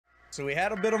So we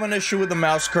had a bit of an issue with the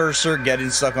mouse cursor getting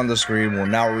stuck on the screen. We're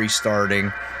now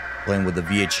restarting, playing with the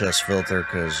VHS filter,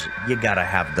 because you gotta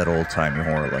have that old-timey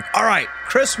horror look. Alright,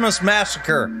 Christmas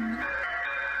Massacre!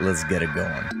 Let's get it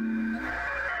going.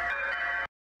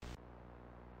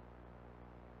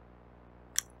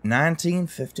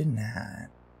 1959.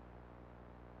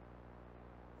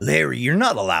 Larry, you're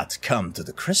not allowed to come to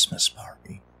the Christmas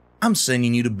party. I'm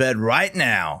sending you to bed right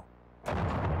now.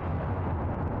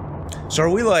 So are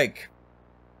we like...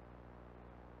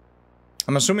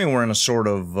 I'm assuming we're in a sort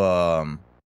of,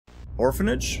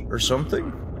 orphanage or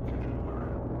something?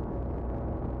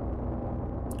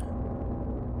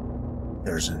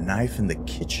 There's a knife in the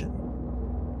kitchen.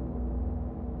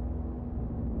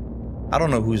 I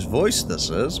don't know whose voice this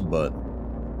is, but...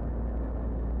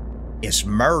 It's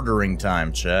murdering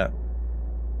time, chat.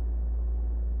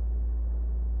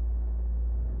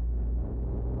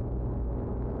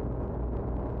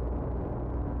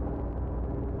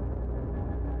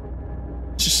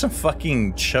 Just some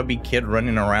fucking chubby kid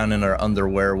running around in her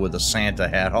underwear with a Santa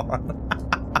hat on.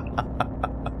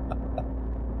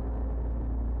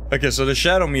 Okay, so the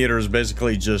shadow meter is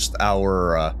basically just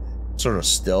our sort of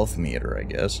stealth meter, I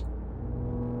guess.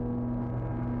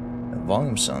 The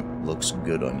volume sound looks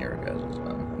good on your guys'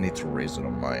 end. I need to raise it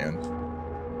on my end.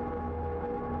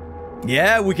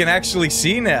 Yeah, we can actually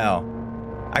see now.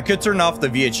 I could turn off the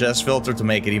VHS filter to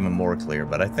make it even more clear,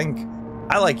 but I think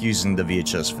I like using the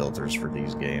VHS filters for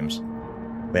these games.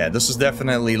 But yeah, this is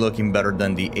definitely looking better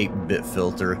than the 8-bit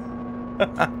filter.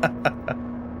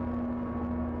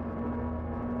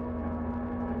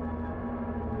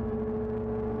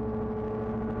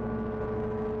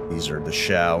 These are the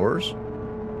showers.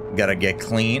 Gotta get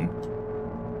clean.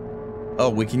 Oh,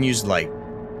 we can use like...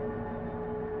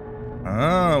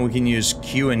 Oh, we can use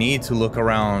Q and E to look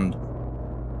around.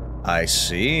 I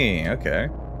see, okay.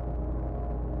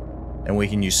 And we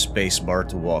can use spacebar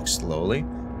to walk slowly.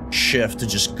 Shift to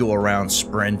just go around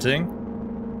sprinting.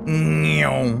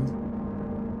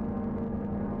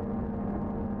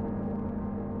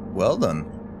 Well done.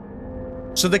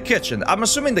 So the kitchen. I'm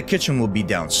assuming the kitchen will be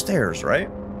downstairs, right?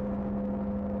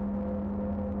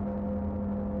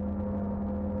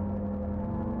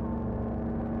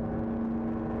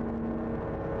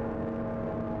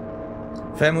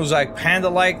 Family was like,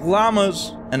 panda-like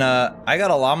llamas. And I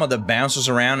got a llama that bounces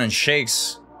around and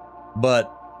shakes. But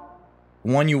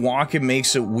when you walk, it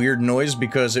makes a weird noise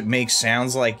because it makes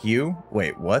sounds like you.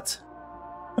 Wait, what?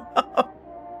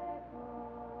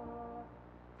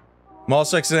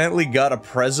 Moss accidentally got a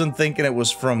present thinking it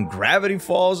was from Gravity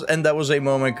Falls, and that was a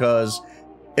moment because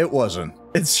it wasn't.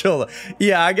 It's chill.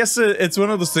 Yeah, I guess it's one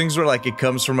of those things where like it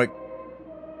comes from a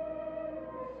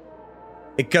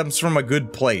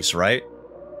good place, right?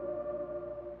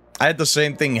 I had the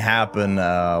same thing happen.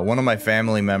 One of my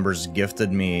family members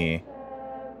gifted me...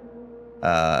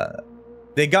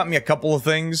 they got me a couple of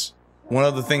things. One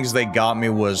of the things they got me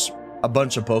was a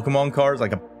bunch of Pokemon cards,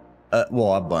 like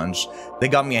well, a bunch. They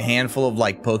got me a handful of,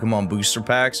 like, Pokemon booster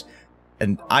packs,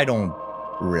 and I don't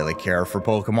really care for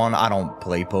Pokemon. I don't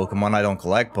play Pokemon. I don't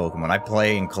collect Pokemon. I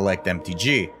play and collect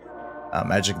MTG,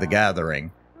 Magic the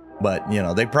Gathering. But, you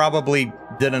know, they probably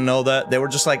didn't know that. They were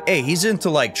just like, hey, he's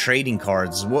into, like, trading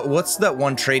cards. What's that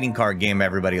one trading card game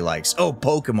everybody likes? Oh,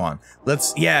 Pokemon.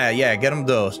 Let's, yeah, get him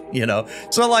those, you know?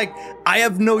 So, like, I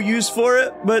have no use for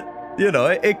it, but, you know,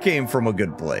 it came from a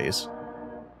good place.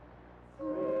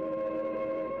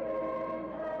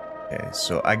 Okay,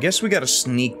 so I guess we gotta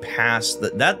sneak past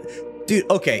that. Dude,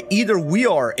 okay, either we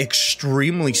are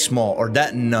extremely small or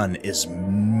that nun is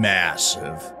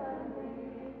massive.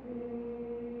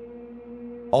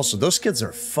 Also, those kids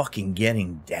are fucking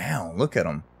getting down. Look at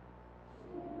them.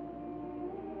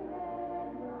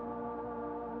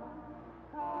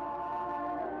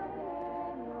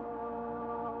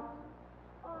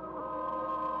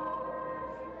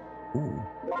 Ooh.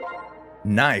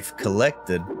 Knife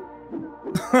collected.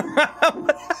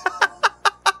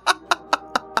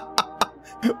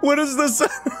 What is this?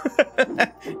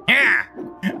 Yeah,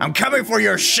 I'm coming for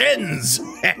your shins.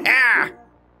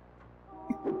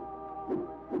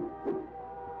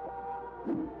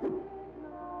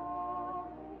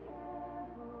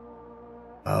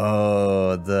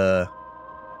 Oh, the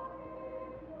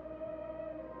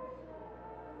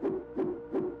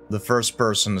first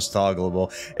person is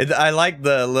toggleable. I like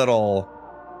the little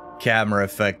camera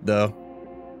effect, though.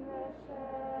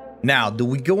 Now, do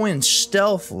we go in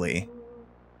stealthily?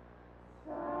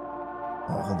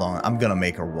 Oh, hold on. I'm gonna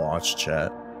make her watch,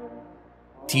 chat.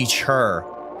 Teach her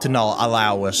to not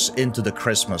allow us into the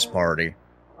Christmas party.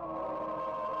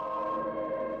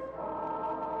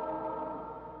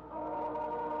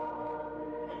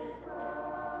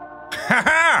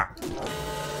 Ha!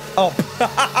 Oh.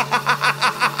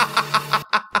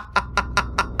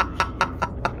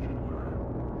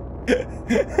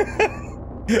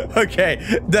 Okay,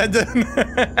 that didn't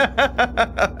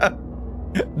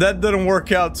that didn't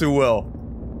work out too well.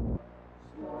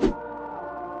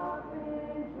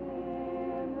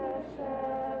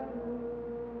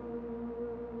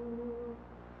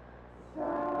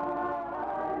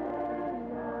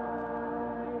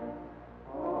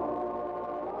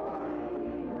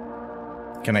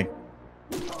 Can I?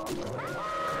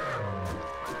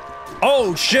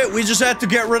 Oh shit, we just had to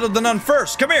get rid of the nun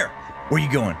first. Come here. Where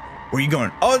you going? Where you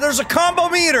going? Oh, there's a combo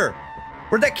meter.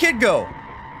 Where'd that kid go?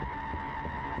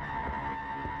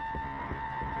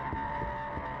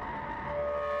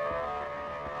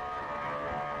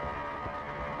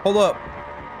 Hold up.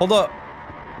 Hold up.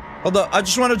 Hold up. I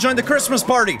just want to join the Christmas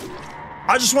party.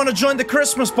 I just want to join the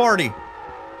Christmas party.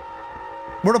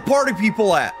 Where the party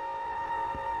people at?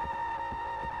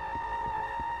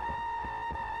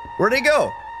 Where'd they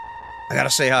go? I gotta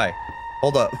say hi.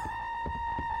 Hold up.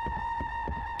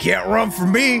 Can't run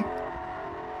from me.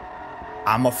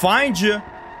 I'ma find you.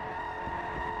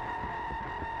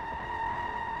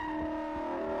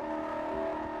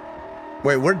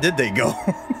 Wait, where did they go?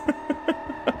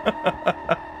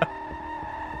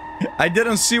 I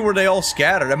didn't see where they all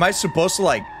scattered. Am I supposed to,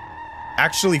 like,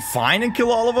 actually find and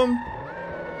kill all of them?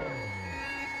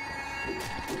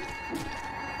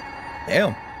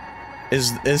 Damn.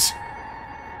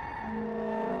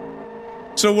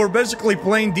 So we're basically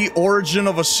playing the origin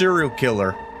of a serial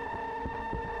killer.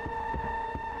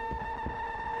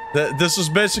 This is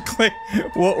basically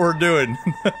what we're doing.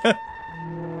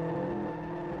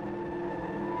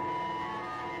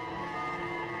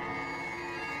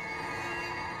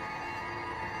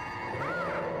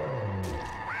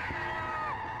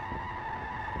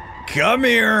 Come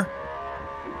here.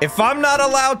 If I'm not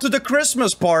allowed to the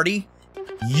Christmas party,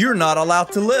 you're not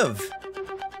allowed to live.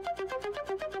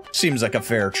 Seems like a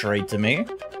fair trade to me.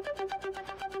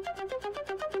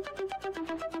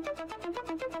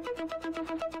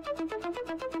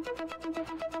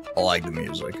 I like the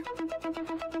music.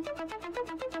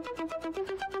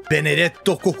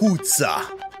 Benedetto Cocuzza.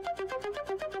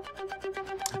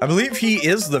 I believe he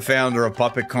is the founder of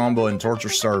Puppet Combo and Torture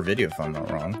Star Video, if I'm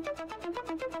not wrong.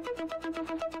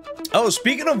 Oh,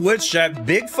 speaking of which, chat,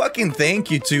 big fucking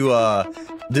thank you to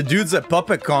the dudes at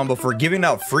Puppet Combo for giving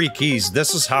out free keys.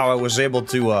 This is how I was able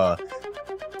to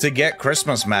get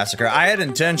Christmas Massacre. I had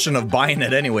intention of buying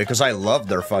it anyway because I love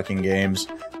their fucking games.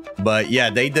 But yeah,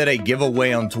 they did a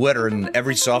giveaway on Twitter, and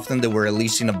every so often they were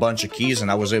releasing a bunch of keys,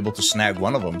 and I was able to snag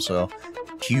one of them. So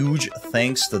huge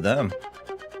thanks to them.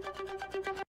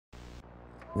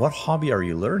 What hobby are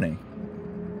you learning?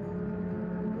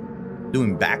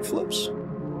 Doing backflips?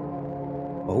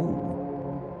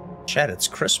 Oh, chat, it's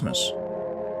Christmas.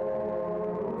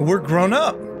 We're grown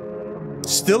up.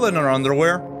 Still in our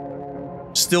underwear.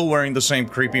 Still wearing the same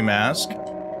creepy mask.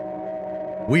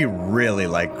 We really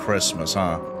like Christmas,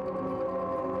 huh?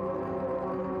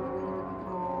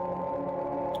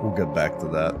 We'll get back to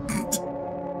that.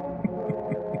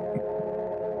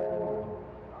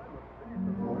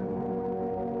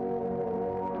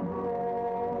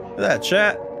 Look at that,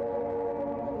 chat.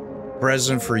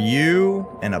 Present for you,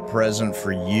 and a present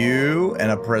for you,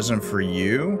 and a present for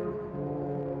you.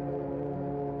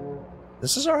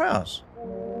 This is our house.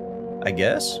 I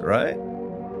guess, right?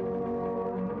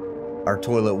 Our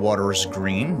toilet water is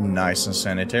green, nice and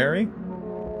sanitary.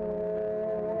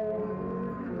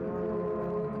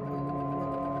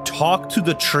 Talk to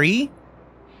the tree?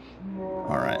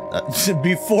 Alright,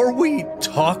 before we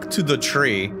talk to the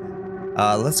tree,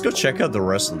 let's go check out the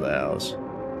rest of the house.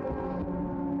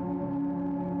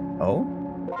 Oh?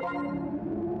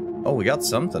 Oh, we got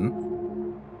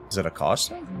something. Is it a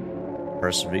costume?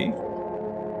 Press V?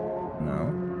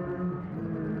 No.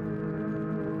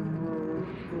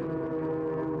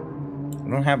 I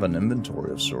don't have an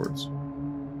inventory of sorts.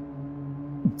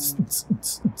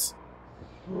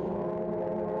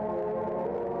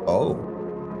 Oh.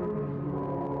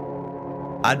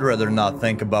 I'd rather not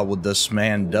think about what this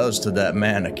man does to that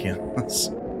mannequin.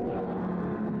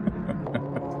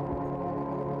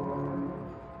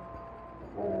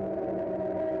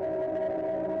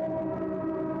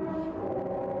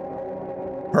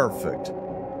 Perfect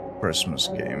Christmas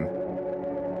game.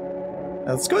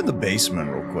 Now, let's go in the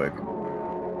basement real quick.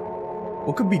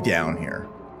 What could be down here?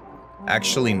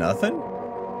 Actually nothing?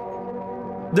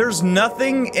 There's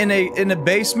nothing in a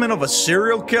basement of a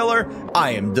serial killer?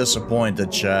 I am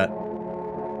disappointed, chat.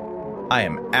 I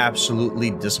am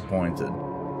absolutely disappointed.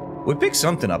 We picked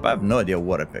something up. I have no idea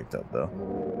what I picked up, though.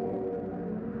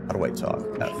 How do I talk?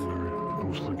 F. I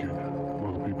was thinking, a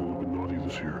lot of people have been naughty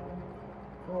this year.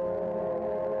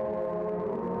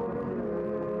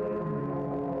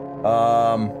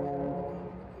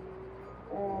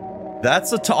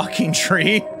 That's a talking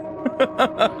tree. I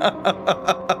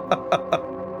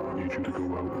need you to go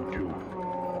out and kill.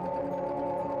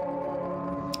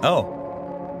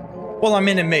 Oh. Well, I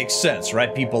mean, it makes sense,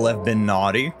 right? People have been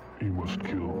naughty. He must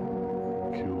kill.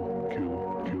 Kill,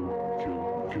 kill, kill,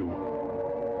 kill, kill.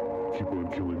 Keep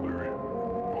on killing, Larry.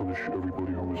 Punish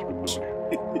everybody who has been naughty.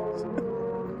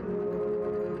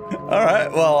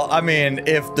 Alright, well, I mean,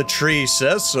 if the tree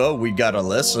says so, we gotta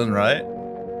listen, right?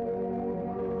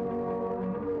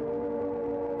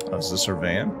 Oh, is this her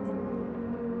van?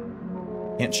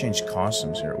 Can't change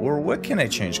costumes here. Or what can I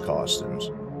change costumes?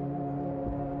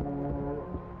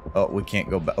 Oh, we can't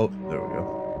go back. Oh, there we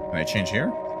go. Can I change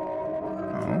here?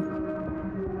 Oh.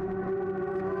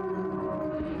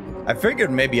 I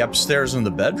figured maybe upstairs in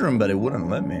the bedroom, but it wouldn't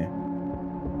let me.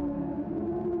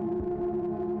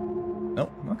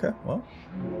 Nope. Okay, well.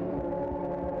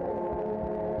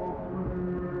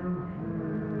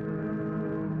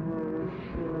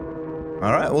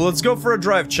 Alright, well, let's go for a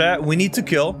drive, chat. We need to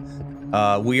kill.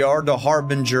 We are the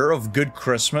harbinger of good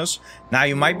Christmas. Now,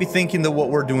 you might be thinking that what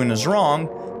we're doing is wrong,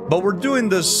 but we're doing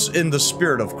this in the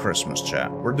spirit of Christmas,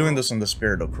 chat. We're doing this in the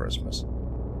spirit of Christmas.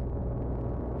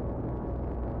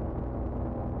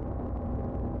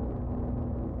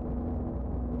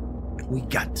 We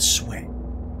got the sweat.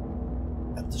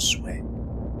 Got the sweat.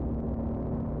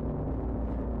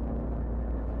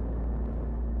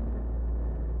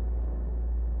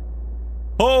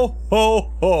 Ho,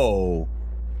 ho, ho.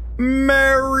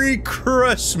 Merry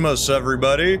Christmas,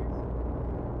 everybody.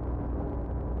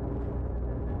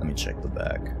 Let me check the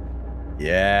back.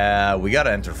 Yeah, we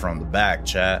gotta enter from the back,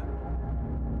 chat.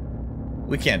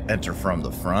 We can't enter from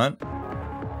the front.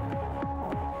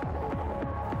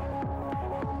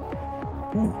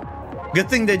 Ooh. Good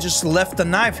thing they just left the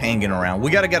knife hanging around.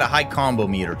 We gotta get a high combo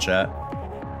meter, chat.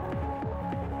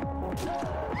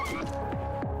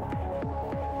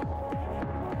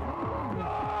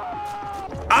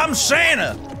 I'm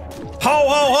Santa! Ho,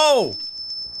 ho, ho!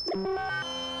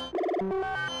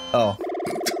 Oh.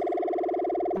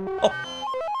 Oh.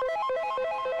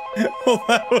 Well,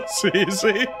 that was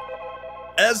easy.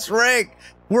 S-rank!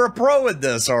 We're a pro at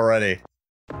this already.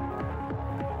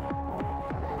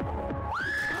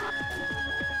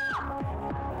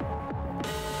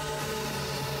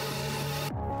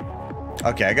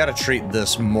 Okay, I gotta treat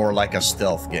this more like a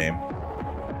stealth game.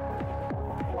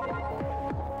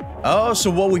 Oh, so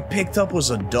what we picked up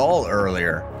was a doll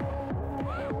earlier.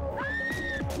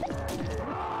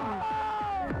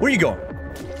 Where you going?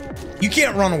 You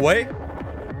can't run away.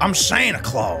 I'm Santa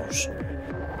Claus.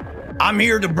 I'm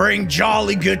here to bring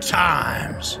jolly good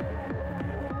times.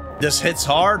 This hits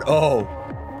hard? Oh.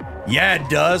 Yeah, it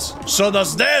does. So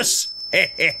does this.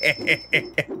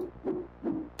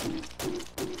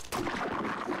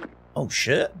 Oh,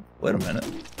 shit. Wait a minute.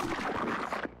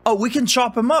 Oh, we can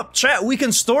chop him up. Chat, we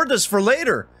can store this for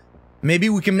later. Maybe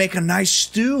we can make a nice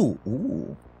stew.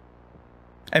 Ooh.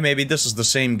 Hey, maybe this is the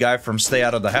same guy from Stay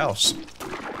Out of the House.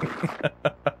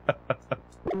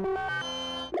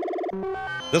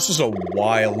 This is a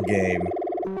wild game.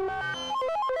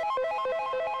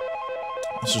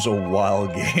 This is a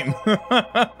wild game.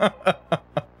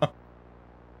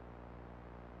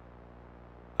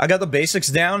 I got the basics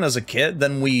down as a kid,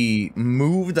 then we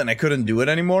moved and I couldn't do it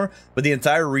anymore. But the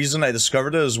entire reason I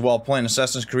discovered it is while playing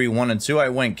Assassin's Creed 1 and 2, I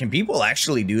went, can people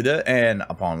actually do that? And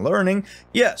upon learning,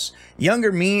 yes.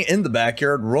 Younger me in the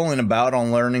backyard rolling about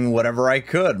on learning whatever I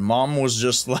could. Mom was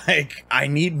just like, I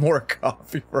need more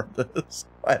coffee for this.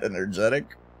 Quite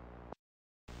energetic.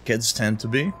 Kids tend to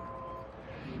be.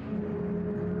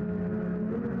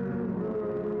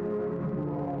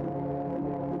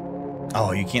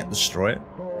 Oh, you can't destroy it?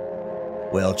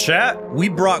 Well, chat, we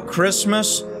brought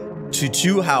Christmas to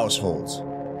 2 households.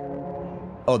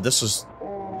 Oh, this is...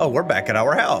 Oh, we're back at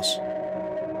our house.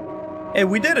 Hey,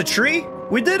 we did a tree.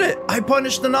 We did it. I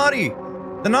punished the naughty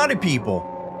people.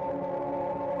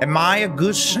 Am I a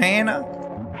good Santa?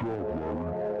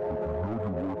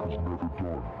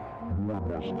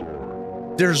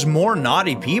 There's more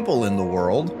naughty people in the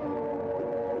world.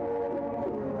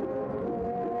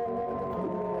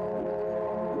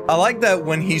 I like that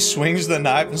when he swings the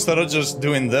knife, instead of just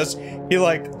doing this, he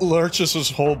like lurches his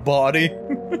whole body.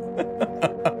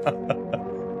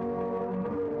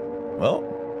 Well.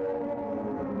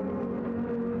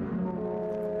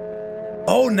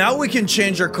 Oh, now we can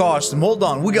change our costume. Hold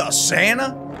on, we got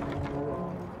Santa?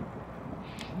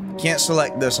 Can't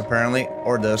select this apparently,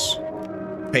 or this.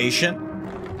 Patient.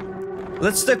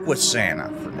 Let's stick with Santa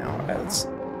for now. All right,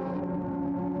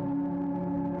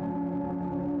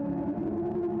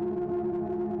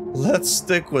 let's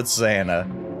stick with Santa.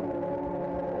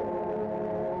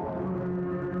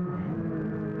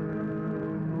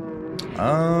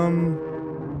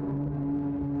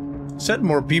 Said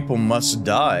more people must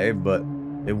die, but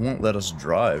it won't let us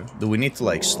drive. Do we need to,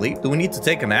 like, sleep? Do we need to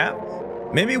take a nap?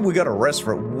 Maybe we gotta rest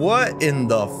for it. What in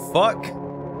the fuck?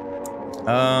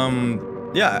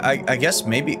 Yeah, I guess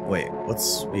maybe... Wait,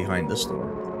 what's behind this door?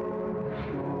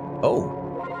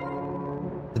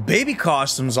 Oh. The baby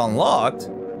costume's unlocked.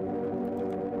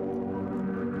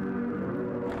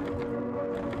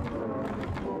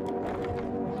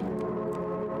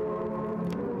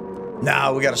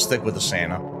 Nah, we gotta stick with the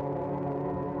Santa.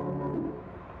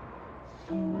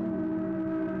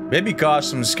 Baby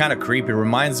costume is kind of creepy.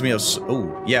 Reminds me of...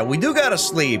 Oh, yeah, we do gotta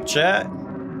sleep, chat.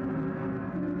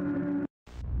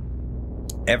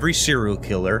 Every serial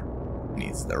killer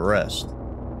needs their rest.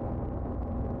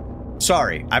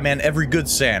 Sorry, I meant every good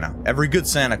Santa. Every good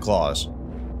Santa Claus.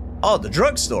 Oh, the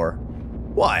drugstore.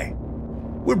 Why?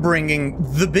 We're bringing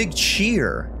the big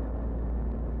cheer.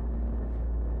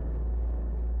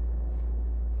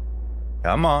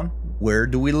 Come on. Where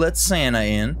do we let Santa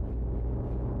in?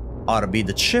 Ought to be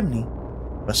the chimney,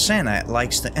 but Santa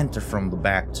likes to enter from the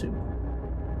back too.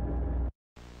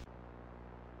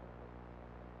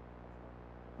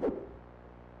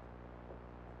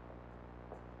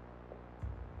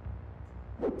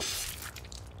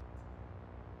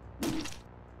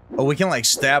 Oh, we can like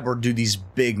stab or do these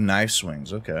big knife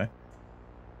swings. Okay.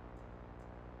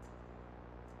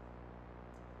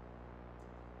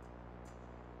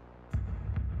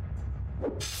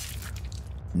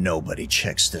 Nobody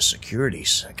checks the security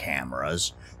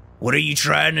cameras. What are you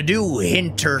trying to do?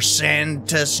 Hinder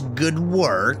Santa's good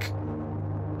work?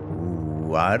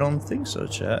 Ooh, I don't think so,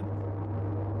 chat.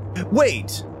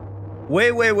 Wait.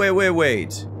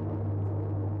 Wait.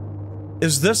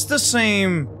 Is this the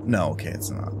same? No, okay, it's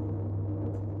not.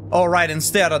 Oh, right,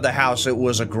 instead of the house, it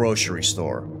was a grocery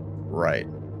store. Right.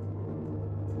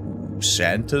 Ooh,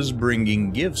 Santa's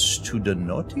bringing gifts to the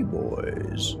naughty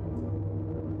boys.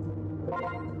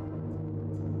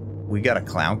 We got a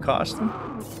clown costume?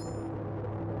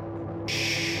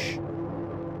 Shh.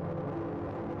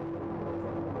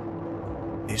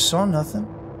 They saw nothing.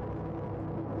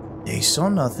 They saw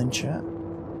nothing, chat.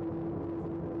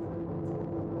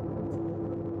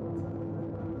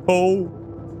 Oh,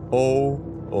 oh,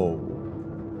 oh.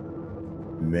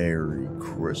 Merry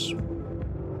Christmas.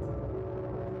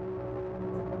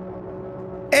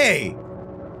 Hey!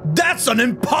 That's an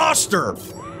imposter!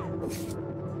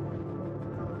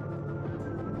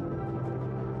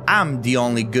 I'm the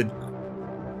only good...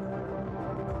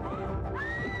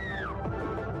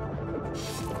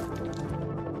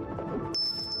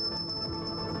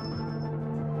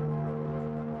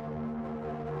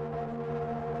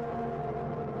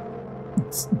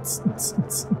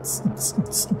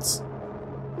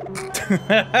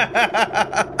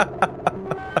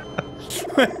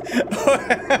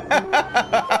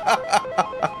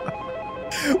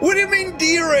 What do you mean,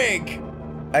 D-Rank?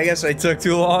 I guess I took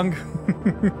too long.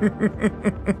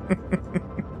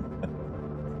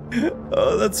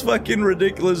 Oh, that's fucking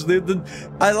ridiculous, dude.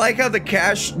 I like how the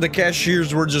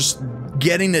cashiers were just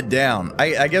getting it down.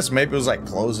 I guess maybe it was like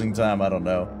closing time, I don't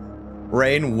know.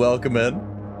 Rain, welcome in.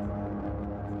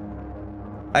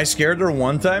 I scared her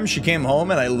one time. She came home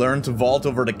and I learned to vault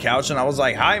over the couch and I was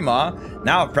like, hi, Ma.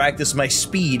 Now I've practiced my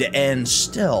speed and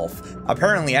stealth.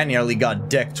 Apparently, I nearly got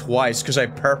decked twice because I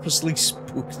purposely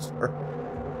spooked her.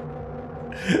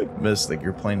 Mystic,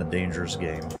 you're playing a dangerous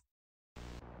game.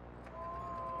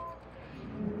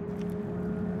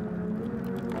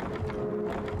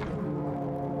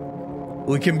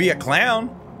 We can be a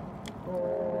clown.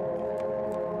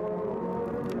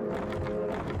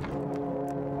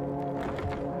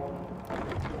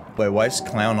 Wait, why is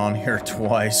clown on here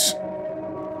twice?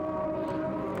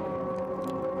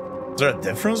 Is there a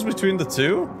difference between the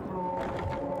two?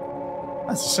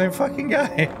 That's the same fucking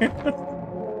guy.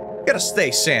 Gotta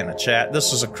stay Santa, chat.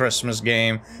 This is a Christmas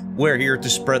game. We're here to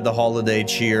spread the holiday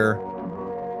cheer.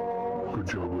 Good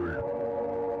job, Larry.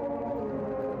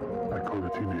 I caught a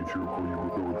teenager while you were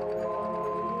gone.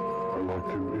 I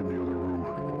locked him in the other room.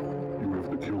 You have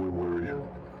to kill him, Larry.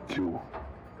 Kill.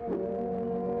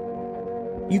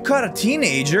 You caught a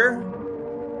teenager?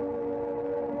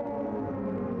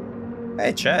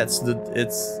 Hey, chat, it's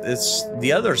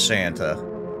the other Santa.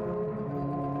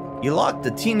 You locked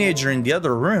the teenager in the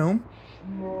other room.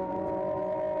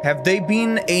 Have they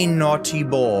been a naughty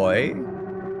boy?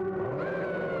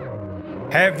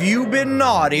 Have you been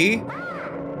naughty?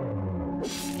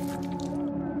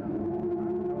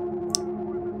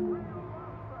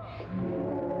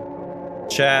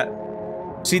 Chat.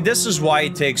 See, this is why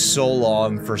it takes so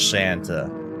long for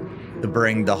Santa to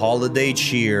bring the holiday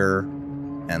cheer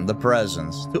and the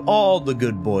presents to all the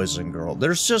good boys and girls.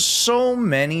 There's just so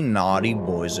many naughty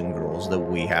boys and girls that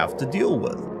we have to deal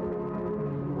with.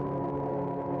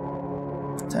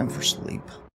 Time for sleep.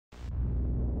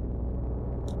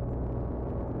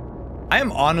 I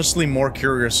am honestly more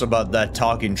curious about that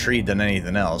talking tree than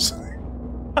anything else.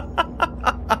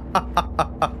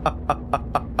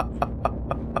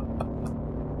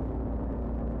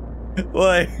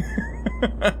 Like,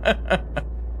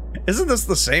 isn't this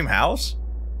the same house?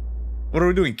 What are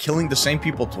we doing? Killing the same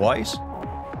people twice?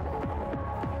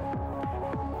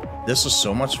 This is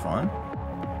so much fun.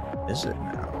 Is it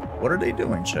now? What are they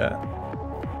doing, chat?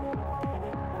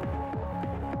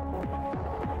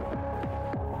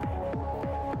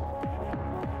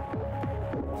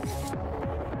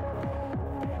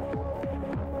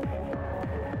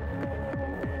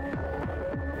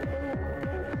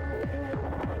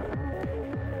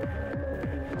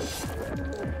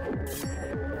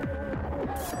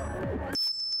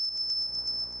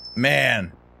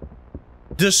 Man,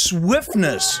 the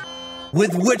swiftness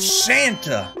with which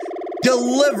Santa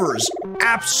delivers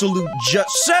absolute just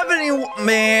 70,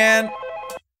 man,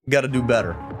 gotta do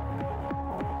better.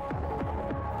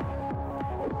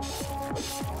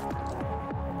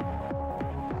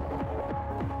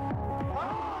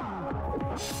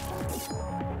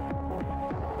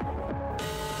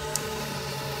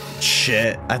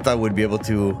 Shit, I thought we'd be able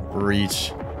to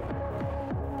reach.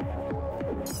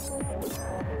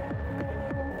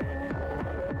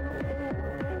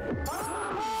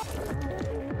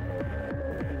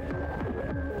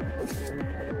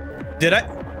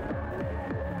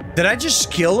 Did I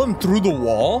just kill him through the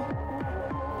wall?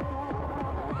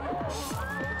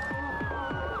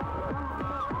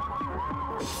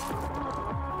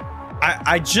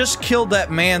 I just killed that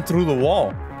man through the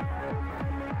wall.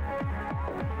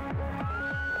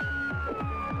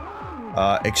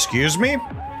 Excuse me?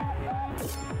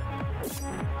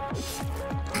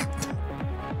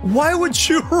 Why would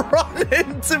you run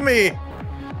into me?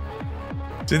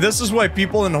 See, this is why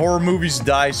people in horror movies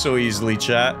die so easily,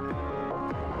 chat.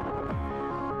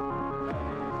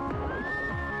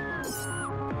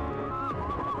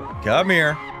 Come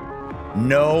here.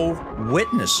 No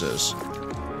witnesses.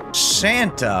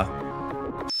 Santa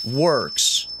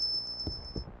works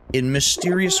in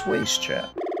mysterious ways, chat.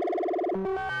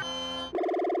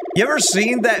 You ever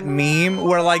seen that meme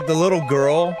where, like, the little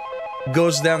girl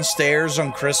goes downstairs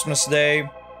on Christmas Day?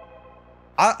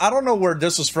 I don't know where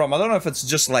this is from. I don't know if it's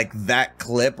just like that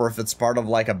clip or if it's part of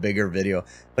like a bigger video.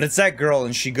 But it's that girl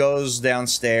and she goes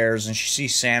downstairs and she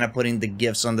sees Santa putting the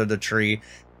gifts under the tree.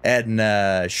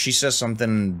 And she says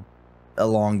something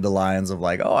along the lines of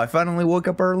like, oh, I finally woke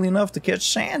up early enough to catch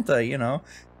Santa, you know.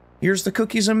 Here's the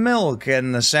cookies and milk.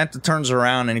 And the Santa turns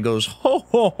around and he goes, ho,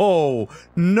 ho, ho,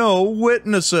 no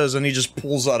witnesses. And he just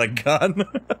pulls out a gun.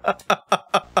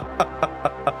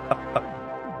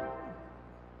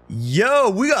 Yo,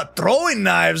 we got throwing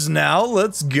knives now.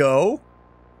 Let's go.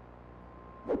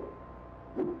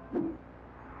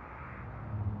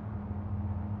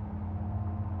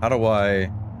 How do I...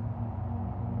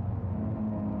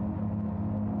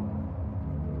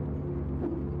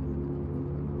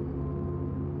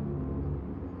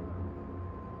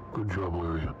 Good job,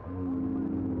 Larry.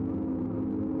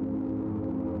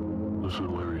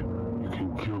 Listen, Larry, you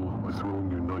can kill by throwing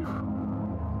your knife.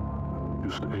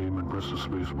 Just aim and press the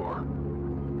space bar.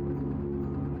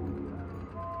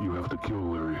 You have to kill,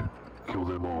 Larry. Kill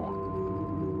them all.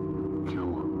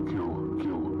 Kill, kill,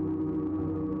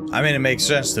 kill. I mean, it makes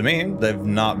sense to me. They've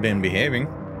not been behaving.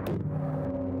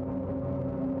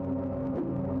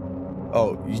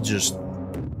 Oh, you just...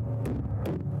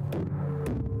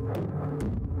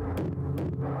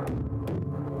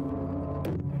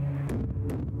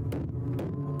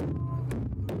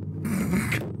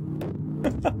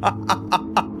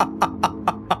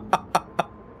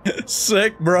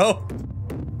 Sick, bro.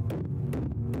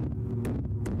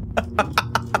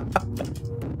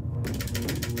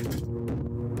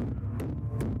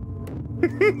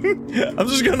 I'm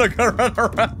just gonna go run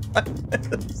around like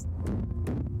this.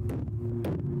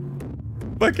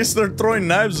 I guess they're throwing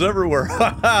knives everywhere.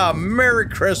 Haha, Merry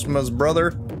Christmas,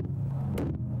 brother.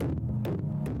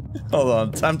 Hold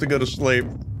on, time to go to sleep.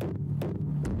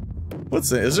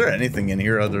 What's it? Is there anything in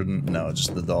here other than... No,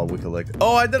 just the doll we collected.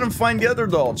 Oh, I didn't find the other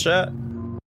doll, chat.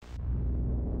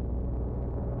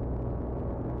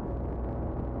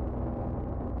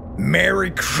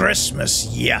 Merry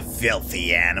Christmas, ya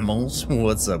filthy animals.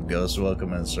 What's up, Ghost?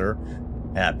 Welcome in, sir.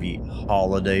 Happy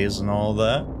holidays and all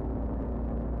that.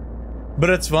 But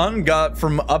it's fun. Got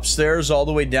from upstairs all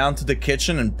the way down to the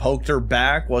kitchen and poked her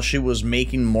back while she was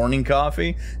making morning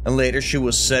coffee. And later she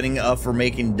was setting up for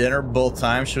making dinner. Both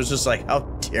times she was just like, how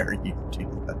dare you do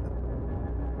that?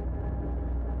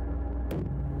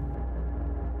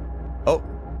 Oh.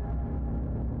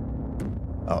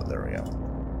 Oh, there we go.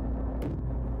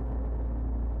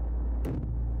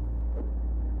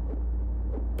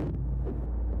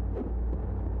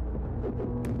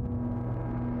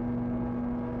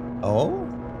 Oh?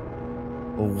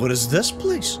 Well, what is this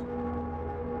place?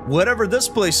 Whatever this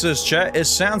place is, chat, it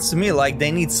sounds to me like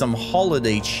they need some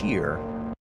holiday cheer.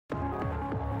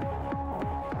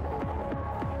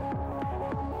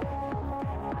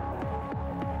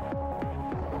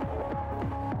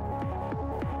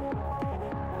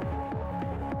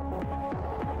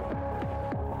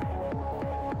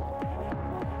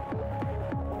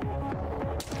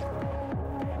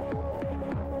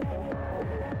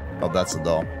 Oh, that's a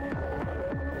doll.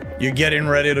 You're getting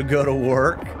ready to go to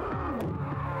work?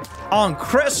 On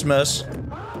Christmas?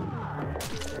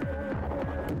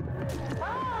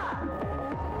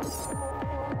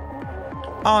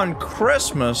 On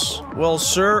Christmas? Well,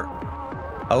 sir,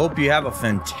 I hope you have a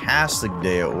fantastic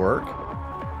day at work.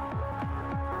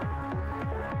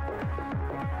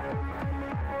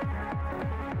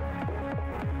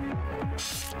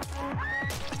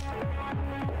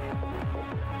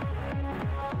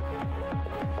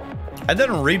 I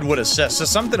didn't read what it says. It says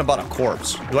something about a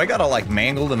corpse. Do I gotta, like,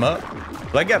 mangle them up?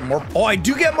 Do I get more? Oh, I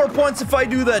do get more points if I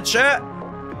do that, chat.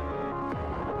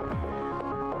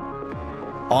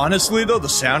 Honestly, though, the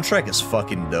soundtrack is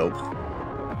fucking dope.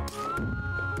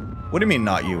 What do you mean,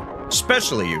 not you?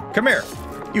 Especially you. Come here.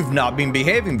 You've not been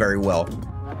behaving very well.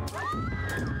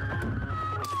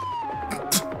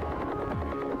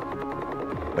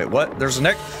 Wait, what? There's an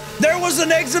exit. There was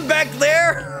an exit back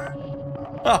there?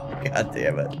 Oh, god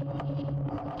damn it.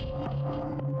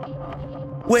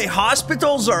 Wait,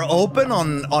 hospitals are open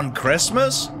on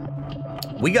Christmas?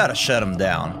 We gotta shut them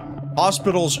down.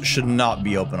 Hospitals should not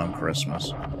be open on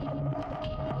Christmas.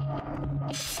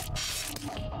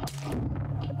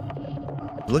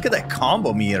 Look at that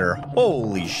combo meter.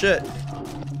 Holy shit.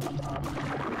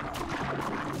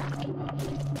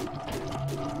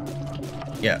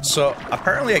 Yeah, so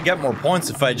apparently I get more points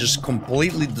if I just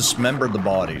completely dismember the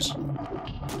bodies.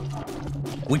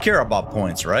 We care about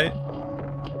points, right?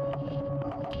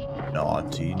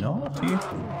 Naughty, naughty.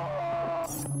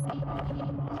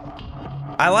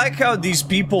 I like how these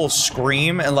people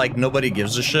scream and like nobody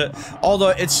gives a shit. Although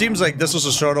it seems like this was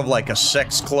a sort of like a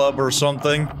sex club or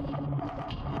something.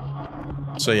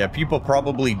 So yeah, people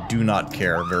probably do not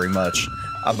care very much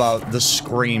about the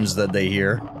screams that they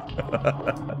hear.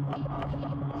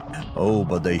 Oh,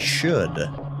 but they should.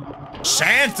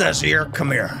 Santa's here,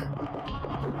 come here.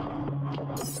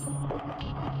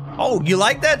 Oh, you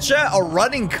like that, chat? A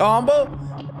running combo?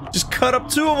 Just cut up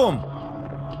two of them.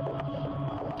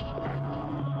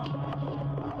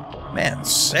 Man,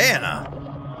 Santa.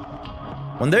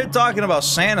 When they're talking about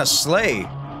Santa's sleigh,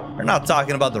 they're not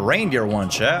talking about the reindeer one,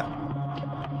 chat.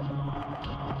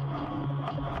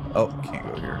 Oh,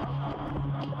 can't go here.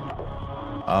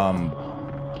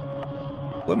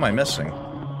 What am I missing?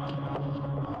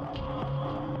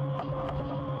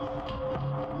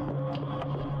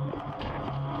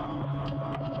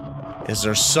 Is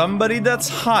there somebody that's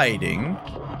hiding?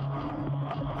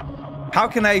 How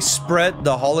can I spread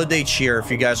the holiday cheer if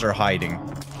you guys are hiding?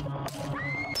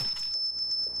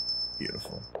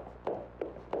 Beautiful.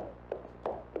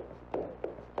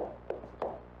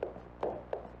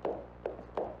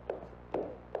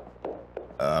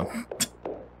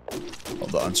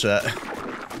 Hold on, chat.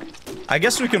 I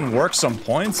guess we can work some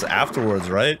points afterwards,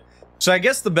 right? So I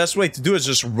guess the best way to do is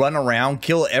just run around,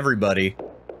 kill everybody.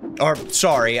 Or,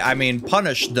 sorry, I mean,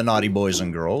 punish the naughty boys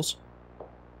and girls.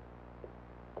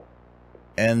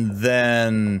 And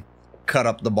then cut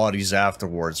up the bodies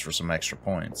afterwards for some extra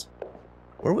points.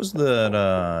 Where was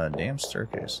the damn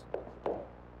staircase?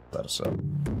 Let us up.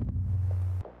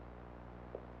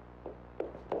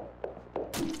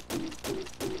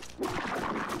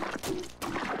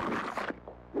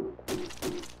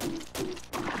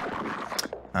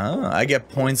 Ah, I get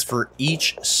points for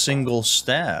each single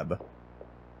stab.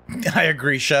 I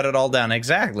agree, shut it all down.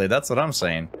 Exactly, that's what I'm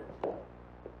saying.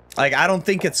 Like, I don't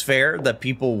think it's fair that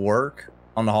people work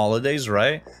on the holidays,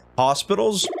 right?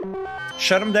 Hospitals,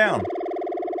 shut them down.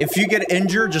 If you get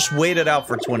injured, just wait it out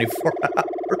for 24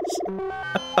 hours.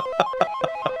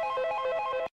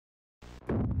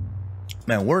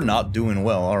 Man, we're not doing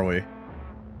well, are we?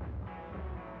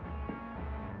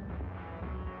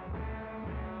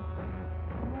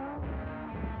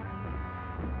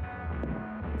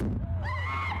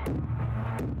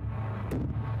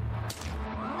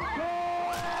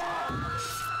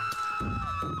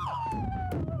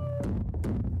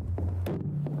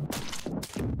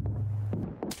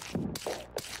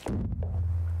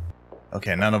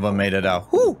 Okay, none of them made it out.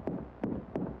 Whew!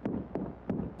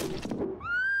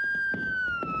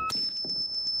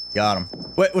 Got him.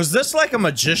 Wait, was this like a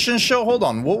magician show? Hold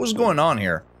on, what was going on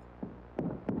here?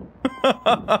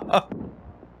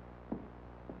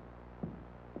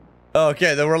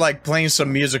 Okay, they were like playing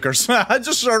some music or something. I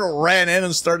just sort of ran in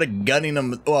and started gunning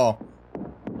them, well,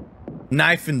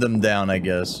 knifing them down, I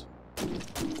guess.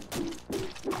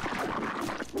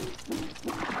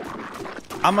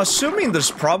 I'm assuming there's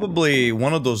probably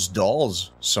one of those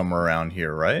dolls somewhere around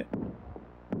here, right?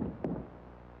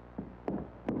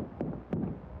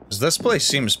 Because this place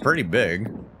seems pretty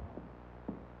big.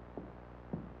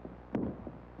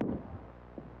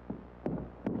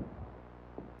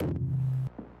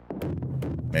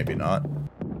 Maybe not.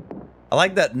 I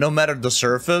like that no matter the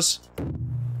surface,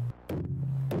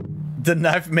 the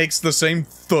knife makes the same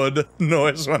thud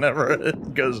noise whenever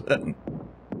it goes in.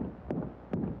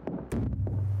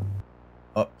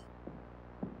 Oh.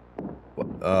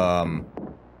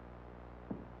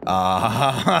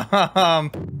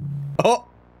 Oh.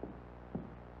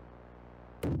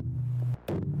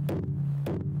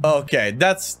 Okay,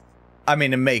 that's... I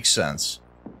mean, it makes sense.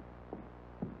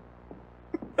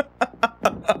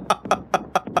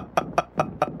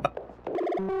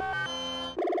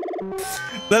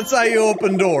 That's how you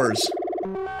open doors.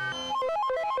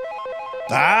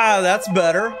 Ah, that's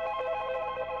better.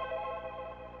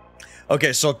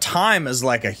 Okay, so time is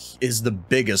like is the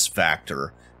biggest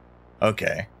factor.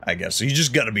 Okay, I guess. So you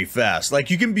just gotta be fast. Like,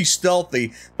 you can be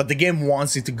stealthy, but the game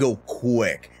wants you to go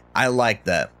quick. I like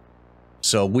that.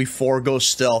 So we forego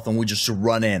stealth and we just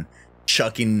run in,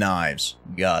 chucking knives.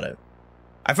 Got it.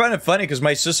 I find it funny because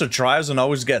my sister tries and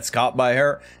always gets caught by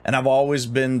her, and I've always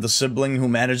been the sibling who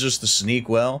manages to sneak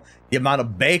well. The amount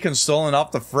of bacon stolen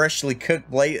off the freshly cooked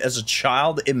plate as a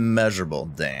child, immeasurable.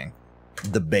 Dang.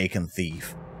 The bacon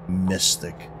thief.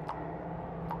 Mystic.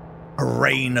 A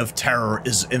reign of terror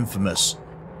is infamous.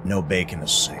 No bacon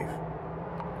is safe.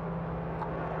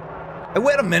 Hey,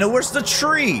 wait a minute, where's the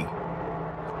tree?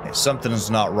 Hey, something is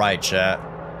not right, chat.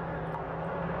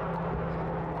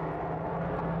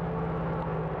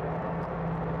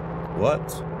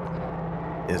 What?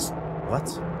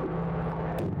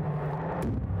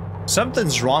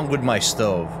 Something's wrong with my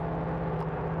stove.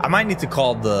 I might need to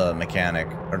call the mechanic.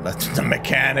 Or not the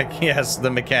mechanic. Yes, the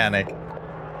mechanic.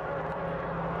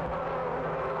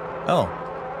 Oh.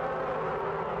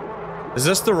 Is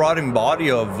this the rotting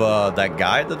body of that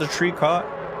guy that the tree caught?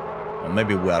 Well,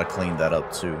 maybe we ought to clean that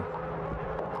up too.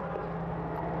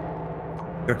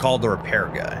 They're called the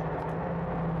repair guy.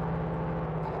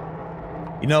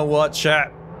 You know what,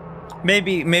 chat?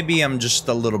 Maybe I'm just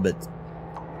a little bit...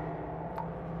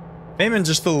 Maybe I'm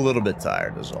just a little bit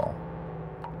tired is all.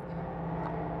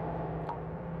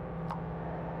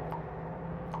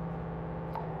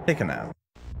 Take a nap.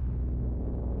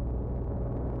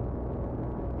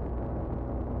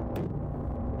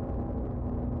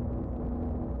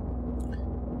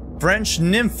 French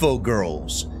nympho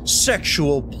girls,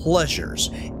 sexual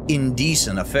pleasures,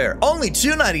 indecent affair. Only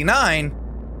 $2.99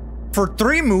 for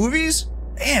 3 movies?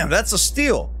 Damn, that's a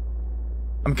steal.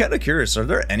 I'm kind of curious, are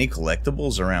there any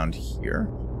collectibles around here?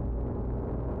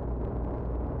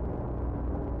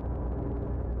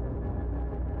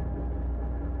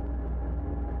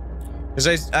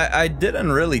 Because I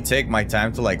didn't really take my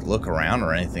time to like look around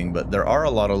or anything, but there are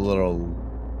a lot of little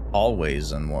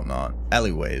hallways and whatnot,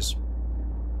 alleyways,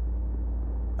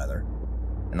 rather,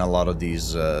 in a lot of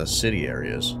these city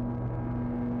areas.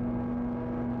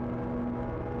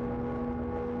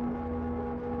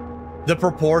 The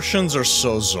proportions are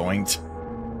so zoinked.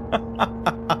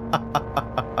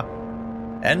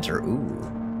 Enter.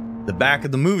 Ooh. The back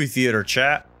of the movie theater,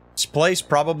 chat. This place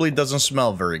probably doesn't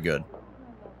smell very good.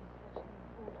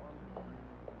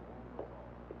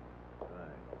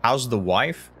 How's the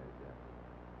wife?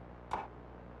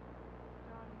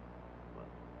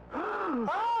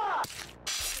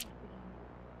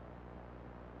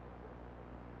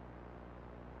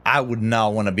 I would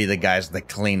not want to be the guys that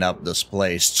clean up this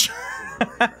place.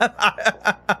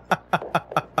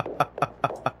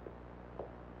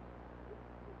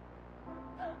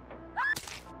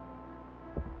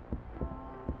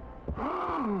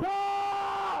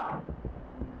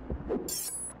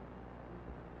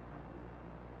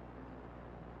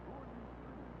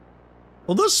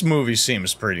 Well, this movie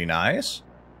seems pretty nice.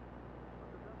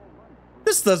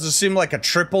 This doesn't seem like a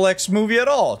XXX movie at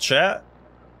all, chat.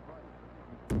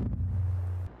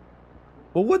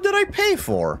 Well, what did I pay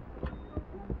for?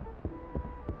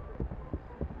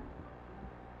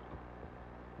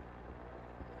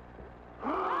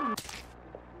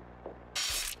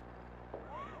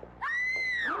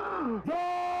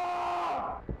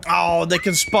 Oh, they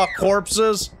can spot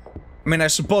corpses? I mean, I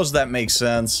suppose that makes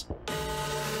sense.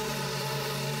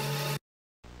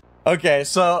 Okay,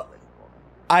 so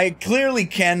I clearly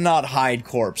cannot hide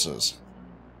corpses.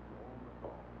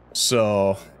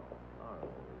 So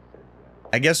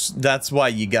I guess that's why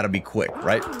you gotta be quick,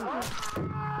 right?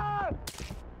 You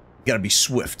gotta be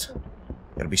swift.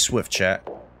 Gotta be swift, chat.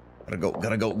 Gotta go,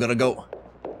 gotta go, gotta go.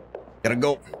 Gotta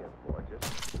go.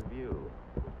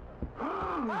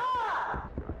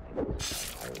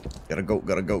 Gotta go,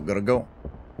 gotta go, gotta go.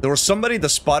 There was somebody that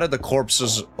spotted the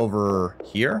corpses over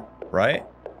here, right?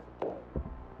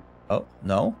 Oh,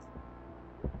 no?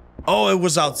 Oh, it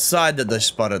was outside that they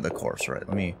spotted the corpse, right?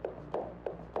 Let me...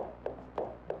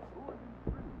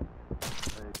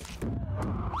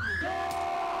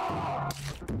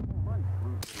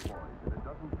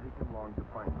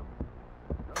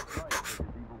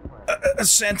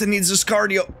 Santa needs his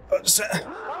cardio.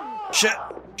 Shit.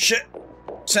 Shit.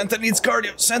 Santa needs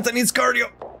cardio. Santa needs cardio.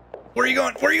 Where are you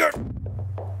going? Where are you going?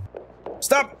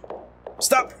 Stop.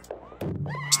 Stop.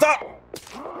 Stop.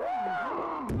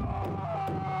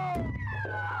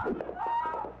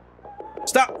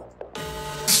 Stop.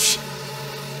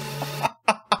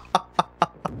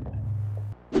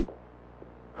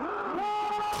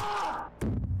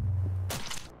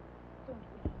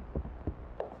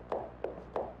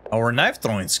 Our knife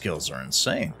throwing skills are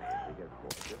insane.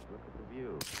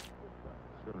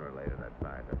 Sooner or later, that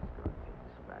bastard's gonna take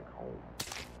us back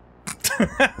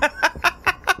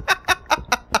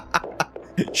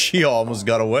home. She almost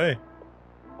got away.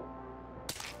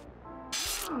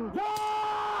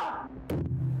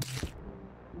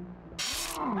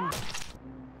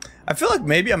 I feel like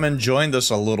maybe I'm enjoying this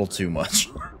a little too much.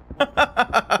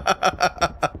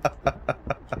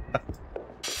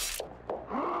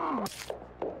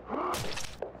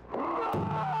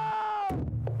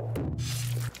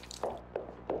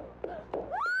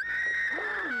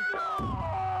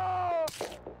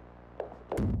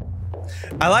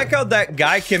 I like how that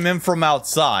guy came in from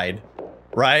outside,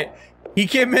 right? He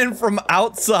came in from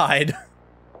outside.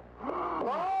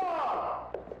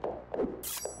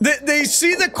 They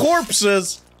see the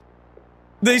corpses.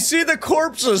 They see the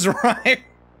corpses, right?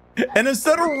 And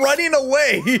instead of running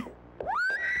away...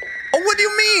 Oh, what do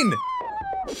you mean?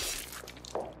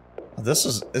 This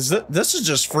is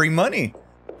just free money.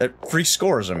 Free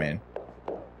scores, I mean.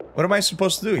 What am I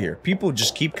supposed to do here? People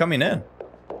just keep coming in.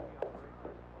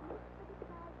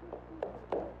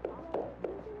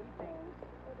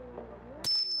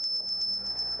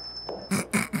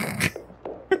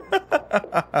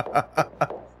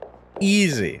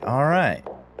 Easy. All right.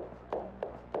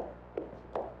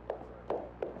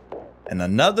 And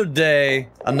another day,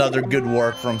 another good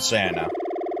work from Santa.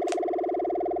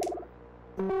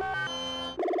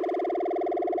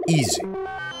 Easy.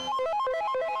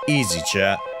 Easy,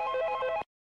 chat.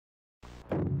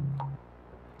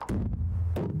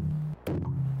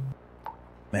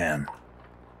 Man.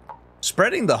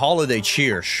 Spreading the holiday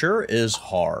cheer sure is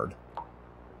hard.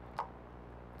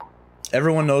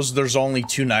 Everyone knows there's only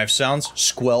two knife sounds,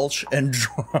 squelch and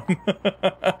drum.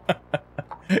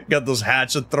 Got those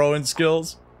hatchet throwing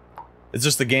skills. It's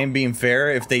just the game being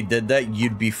fair. If they did that,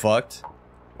 you'd be fucked.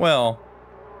 Well,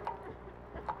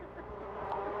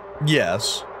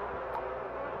 yes.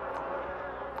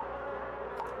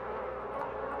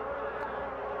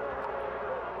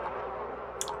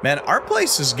 Man, our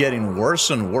place is getting worse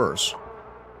and worse.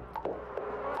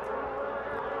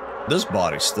 This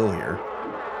body's still here.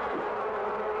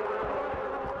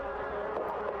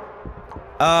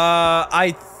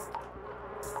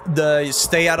 The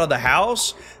stay out of the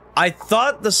house? I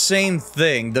thought the same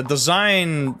thing. The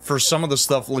design for some of the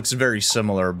stuff looks very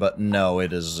similar, but no,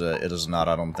 it is not.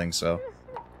 I don't think so.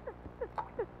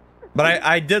 But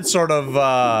I did sort of,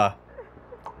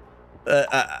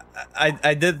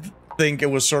 I did think it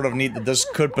was sort of neat that this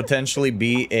could potentially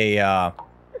be a,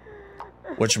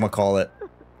 whatchamacallit,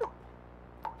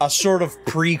 a sort of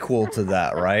prequel to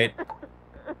that, right?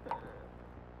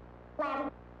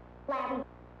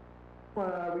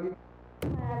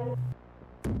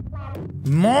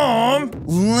 Mom,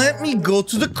 let me go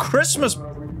to the Christmas...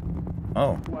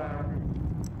 Oh.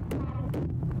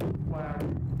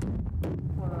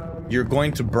 You're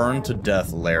going to burn to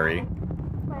death, Larry.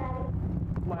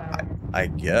 I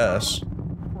guess.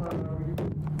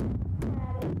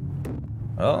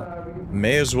 Well,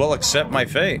 may as well accept my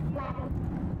fate.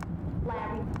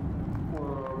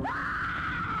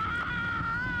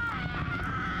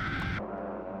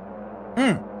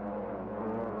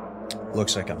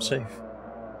 Looks like I'm safe.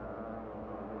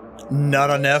 Not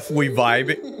enough, we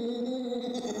vibe.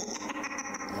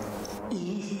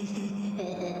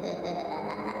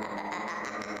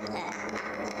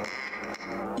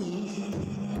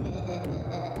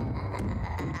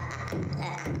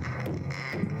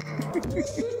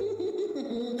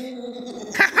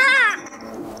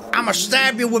 I'ma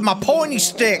stab you with my pointy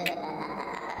stick.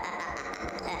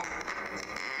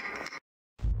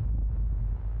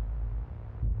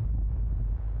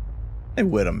 Hey,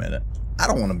 wait a minute. I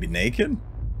don't want to be naked.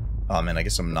 Oh, man, I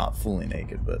guess I'm not fully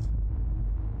naked, but...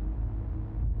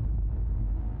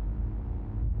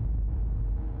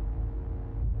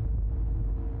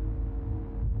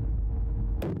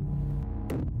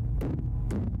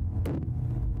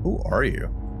 Who are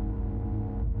you?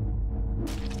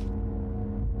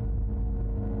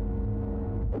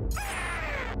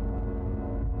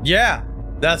 Yeah,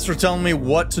 that's for telling me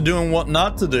what to do and what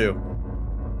not to do.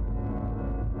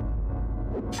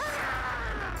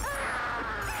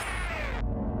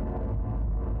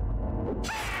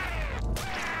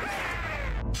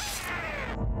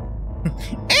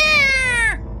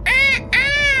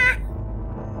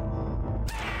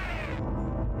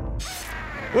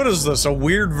 What is this, a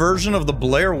weird version of the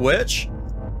Blair Witch?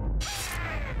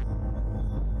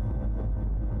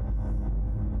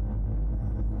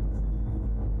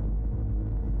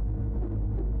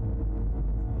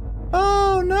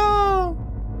 Oh no!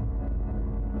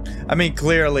 I mean,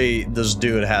 clearly this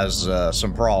dude has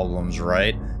some problems,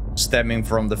 right? Stemming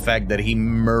from the fact that he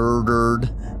murdered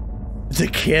the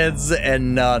kids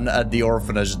and none at the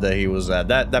orphanage that he was at.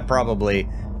 That probably...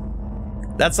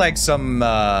 That's like some...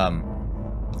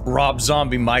 Rob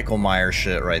Zombie Michael Myers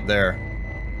shit right there.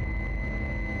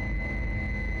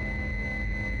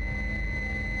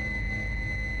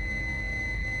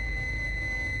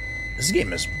 This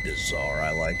game is bizarre. I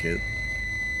like it.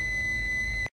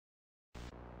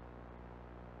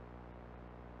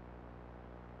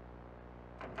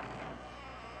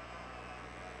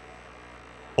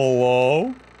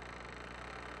 Hello?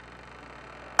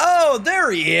 Oh, there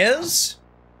he is!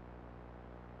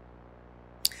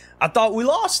 I thought we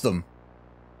lost him.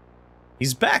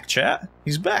 He's back, chat.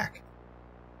 He's back.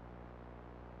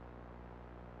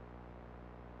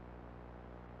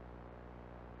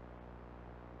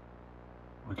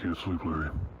 I can't sleep, Larry.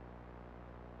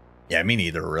 Yeah, me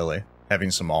neither, really.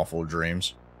 Having some awful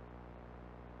dreams.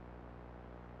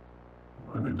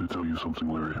 I need to tell you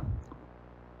something, Larry.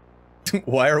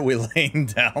 Why are we laying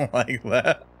down like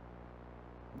that?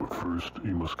 But first,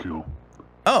 you must kill.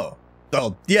 Oh.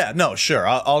 Oh, yeah, no, sure.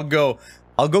 I'll go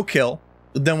kill.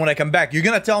 Then when I come back, you're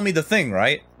gonna tell me the thing,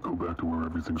 right? Go back to where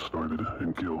everything started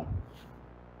and kill.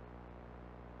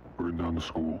 Burn down the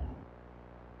school.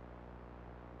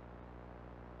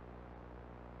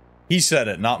 He said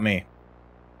it, not me.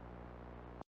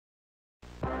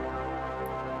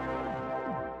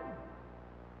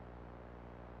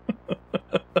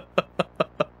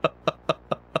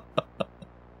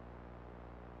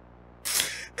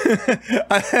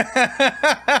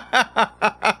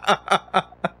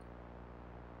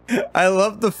 I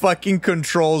love the fucking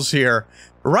controls here.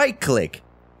 Right click,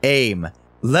 aim.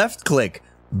 Left click,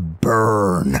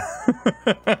 burn.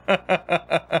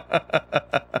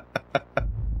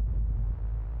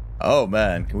 Oh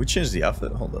man, can we change the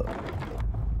outfit? Hold up.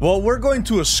 Well, we're going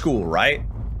to a school, right?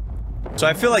 So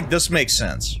I feel like this makes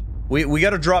sense. We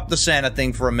gotta drop the Santa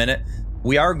thing for a minute.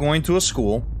 We are going to a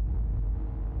school.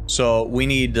 So we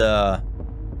need the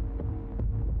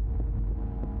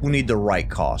right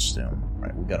costume,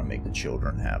 right? We gotta make the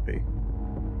children happy.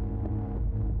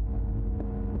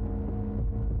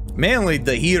 Mainly,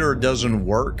 the heater doesn't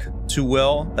work too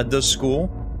well at this school.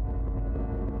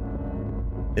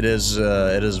 It is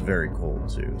very cold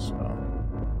too. So,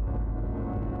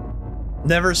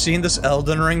 never seen this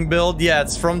Elden Ring build? Yeah,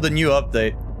 it's from the new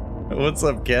update. What's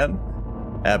up, Ken?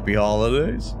 Happy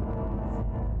holidays.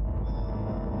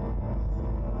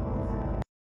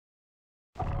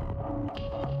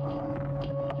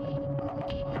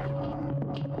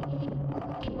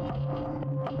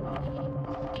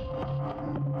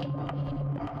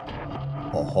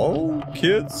 Oh,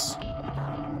 kids.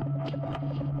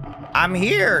 I'm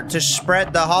here to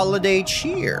spread the holiday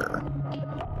cheer.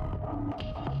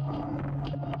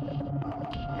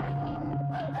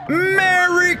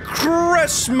 Merry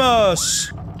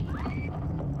Christmas!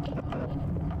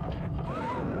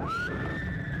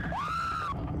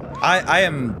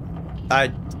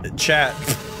 Chat.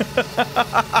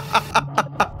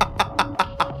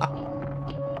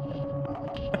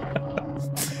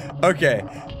 Okay.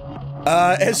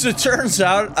 As it turns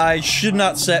out, I should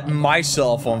not set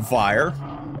myself on fire.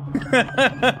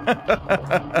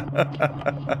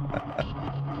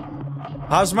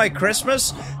 How's my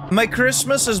Christmas? My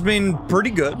Christmas has been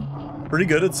pretty good. Pretty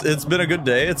good. It's been a good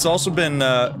day. It's also been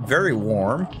very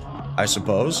warm, I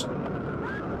suppose.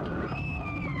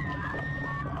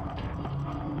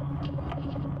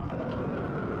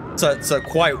 It's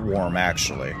quite warm,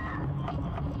 actually.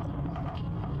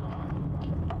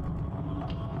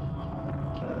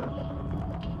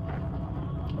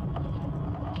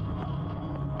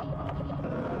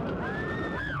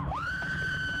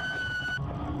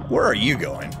 Where are you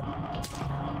going?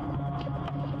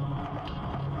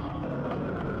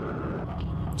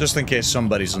 Just in case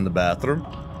somebody's in the bathroom.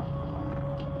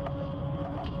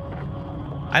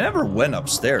 I never went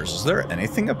upstairs. Is there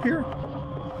anything up here?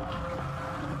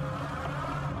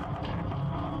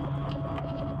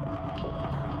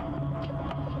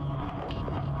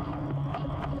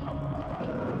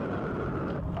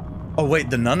 Oh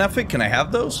wait, the nun outfit? Can I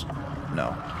have those?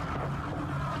 No.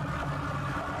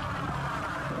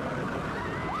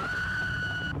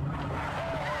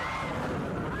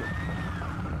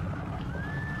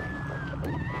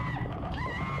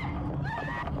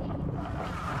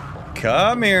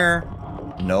 Come here.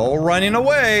 No running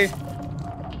away.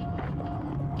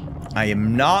 I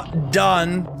am not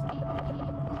done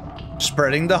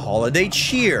spreading the holiday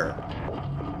cheer.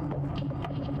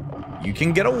 You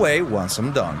can get away once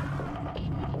I'm done.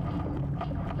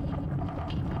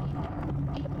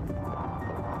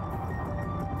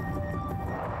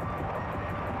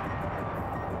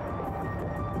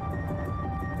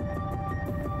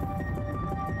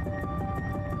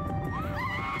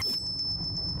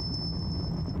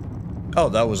 Oh,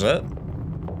 that was it?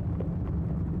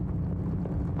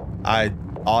 I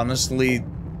honestly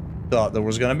thought there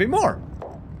was gonna be more.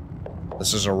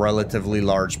 This is a relatively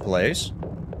large place.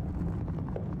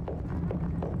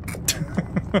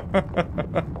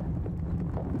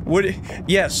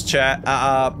 Yes, chat.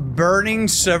 Burning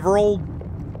several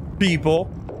people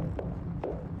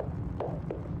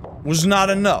was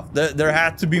not enough. There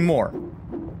had to be more.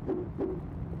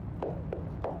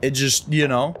 It just, you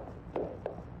know.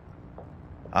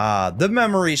 The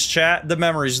memories, chat. The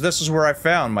memories. This is where I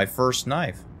found my first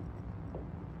knife.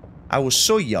 I was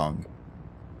so young.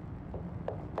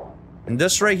 And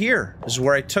this right here is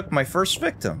where I took my first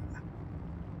victim.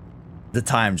 The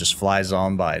time just flies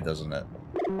on by, doesn't it?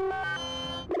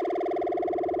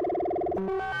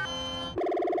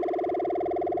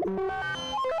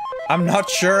 I'm not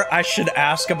sure I should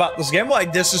ask about this game.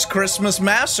 Like, this is Christmas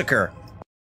Massacre.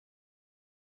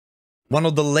 One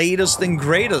of the latest and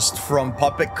greatest from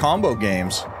Puppet Combo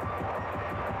games.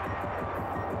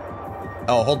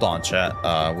 Oh, hold on, chat.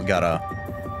 We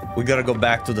gotta go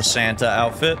back to the Santa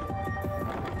outfit.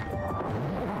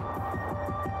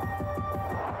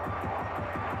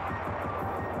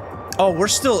 Oh, we're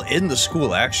still in the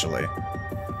school, actually.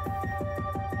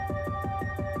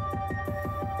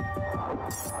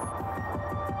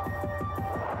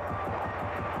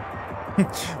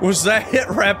 Was that hit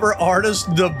rapper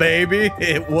artist the baby?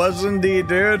 It was indeed,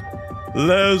 dude.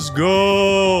 Let's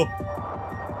go.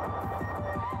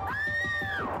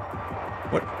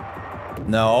 What?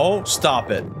 No, stop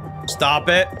it. Stop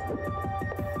it.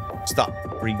 Stop.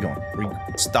 Where are you going? Where are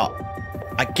you... Stop.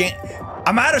 I can't.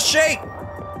 I'm out of shape.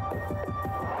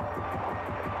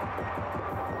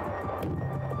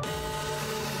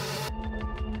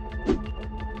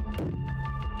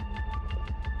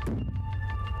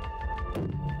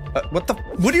 What the?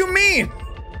 What do you mean?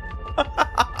 A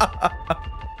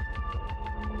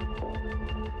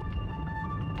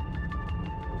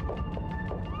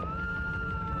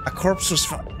corpse was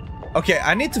found. Okay,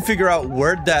 I need to figure out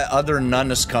where that other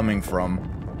nun is coming from.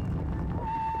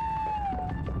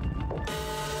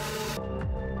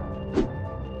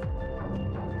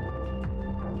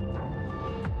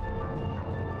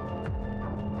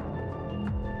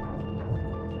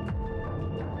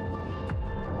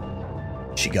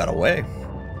 She got away.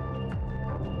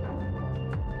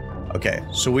 Okay,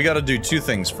 so we gotta do two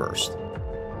things first.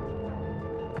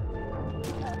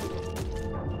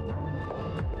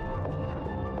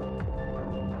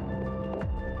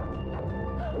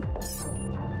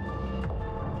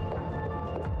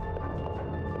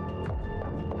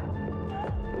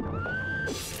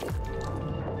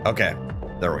 Okay,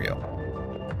 there we go.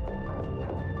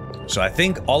 So I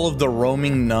think all of the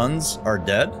roaming nuns are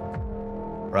dead,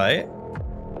 right?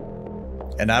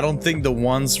 And I don't think the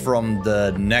ones from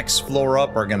the next floor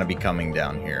up are gonna be coming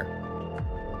down here.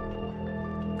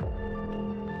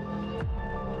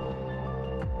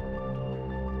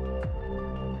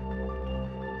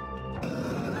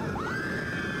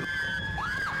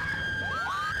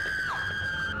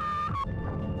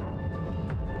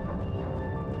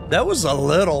 That was a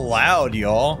little loud,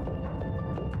 y'all.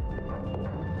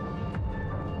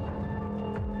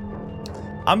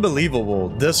 Unbelievable.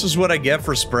 This is what I get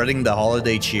for spreading the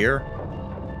holiday cheer.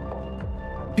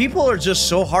 People are just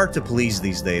so hard to please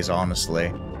these days,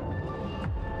 honestly.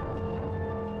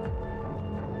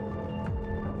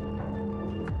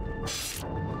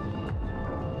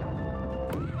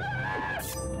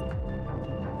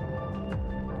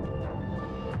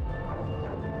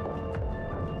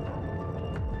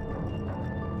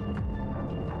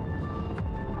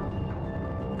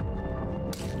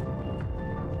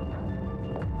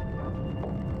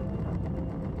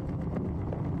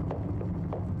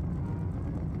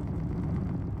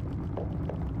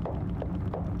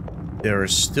 There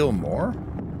is still more?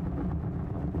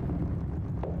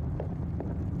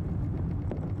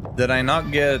 Did I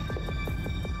not get...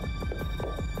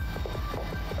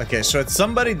 Okay, so it's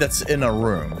somebody that's in a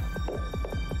room.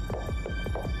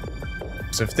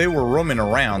 So if they were roaming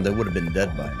around, they would have been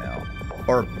dead by now.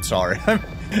 Or, sorry.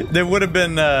 They would have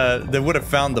been, they would have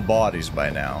found the bodies by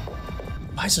now.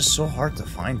 Why is it so hard to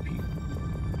find people?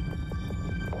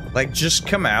 Like, just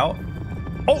come out.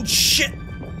 Oh, shit!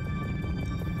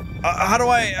 How do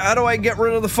I get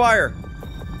rid of the fire?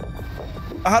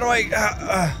 How do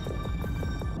I,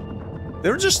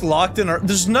 They're just locked in a...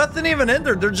 There's nothing even in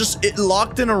there. They're just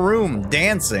locked in a room,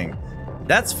 dancing.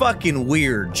 That's fucking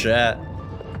weird, chat.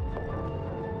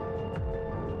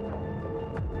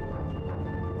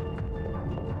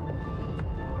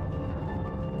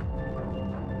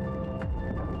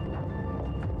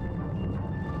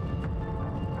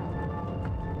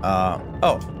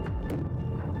 Oh.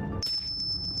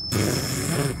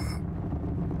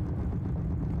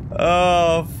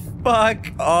 Oh, fuck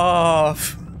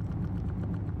off.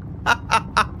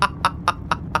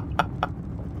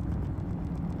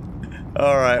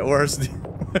 Alright, where's the...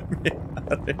 Let me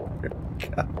out of here.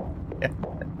 God damn it.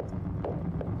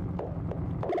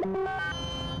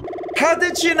 How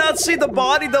did she not see the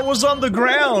body that was on the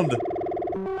ground?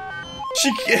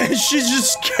 She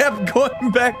just kept going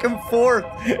back and forth,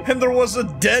 and there was a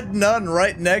dead nun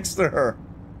right next to her.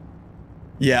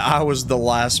 Yeah, I was the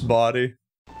last body.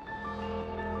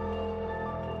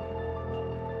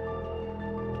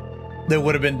 They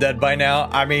would have been dead by now.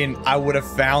 I mean, I would have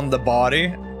found the body.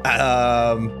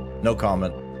 No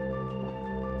comment.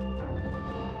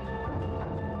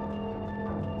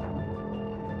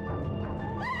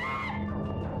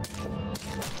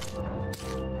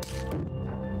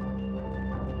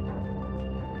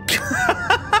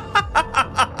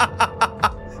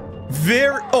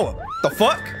 Oh, the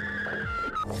fuck?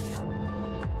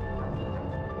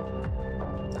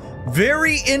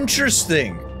 Very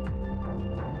interesting.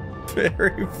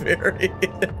 Very, very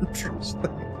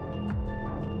interesting.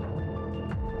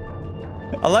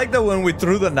 I like that when we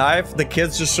threw the knife, the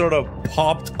kids just sort of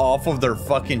popped off of their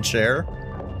fucking chair.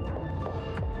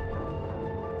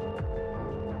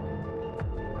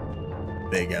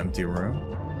 Big empty room.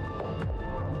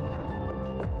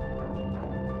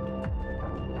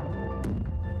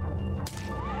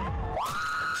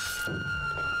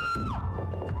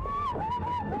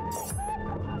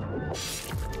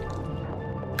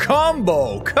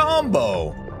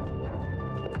 Combo!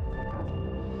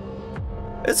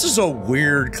 This is a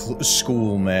weird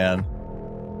school, man.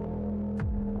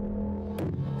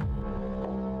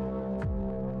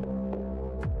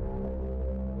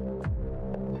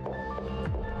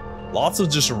 Lots of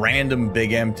just random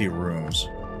big empty rooms.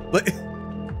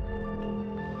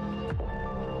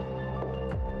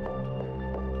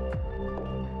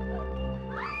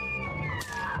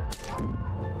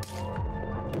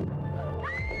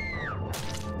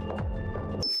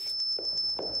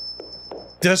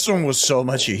 This one was so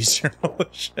much easier. Holy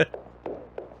shit.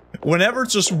 Whenever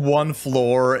it's just one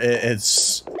floor,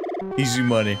 it's easy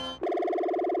money.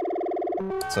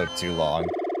 Took too long.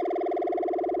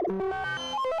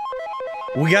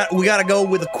 We gotta go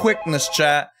with a quickness,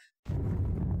 chat.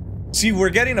 See, we're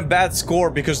getting a bad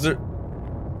score because they're...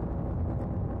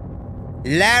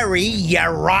 Larry, you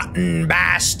rotten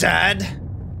bastard!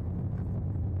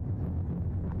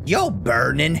 You'll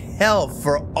burn in hell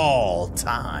for all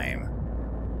time.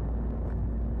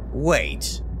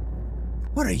 Wait,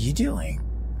 what are you doing?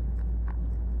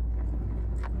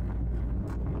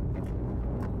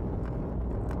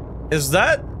 Is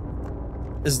that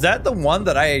the one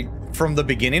that I, from the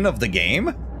beginning of the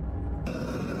game?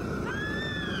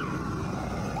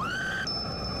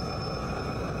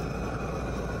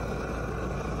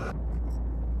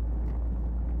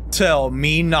 Tell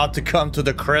me not to come to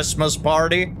the Christmas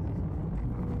party?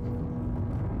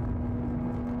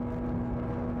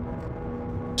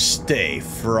 Stay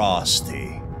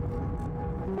frosty.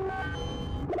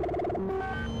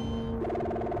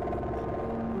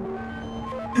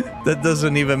 That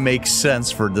doesn't even make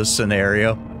sense for this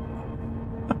scenario.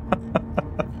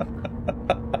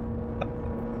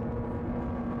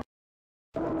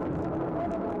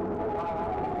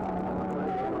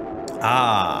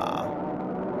 Ah.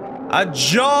 A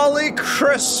jolly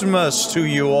Christmas to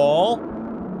you all.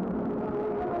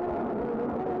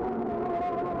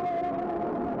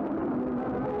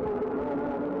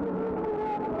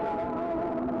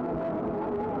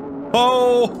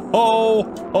 Ho, ho,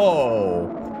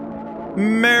 ho.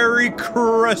 Merry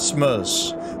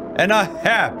Christmas and a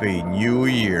Happy New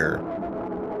Year.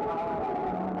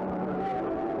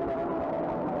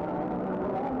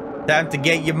 Time to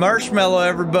get your marshmallow,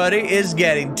 everybody. It's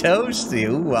getting toasty.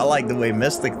 Ooh, I like the way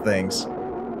Mystic thinks.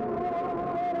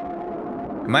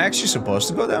 Am I actually supposed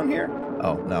to go down here?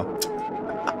 Oh, no.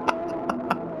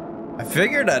 I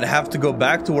figured I'd have to go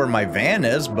back to where my van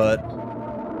is, but...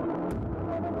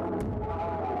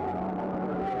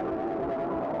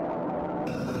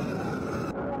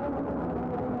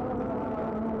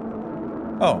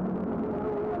 Oh.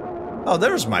 Oh,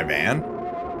 there's my van.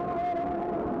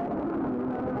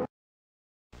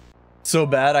 So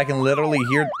bad I can literally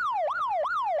hear...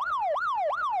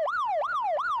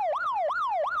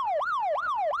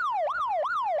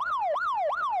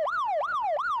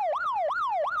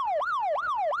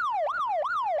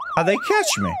 How'd they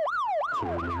catch me?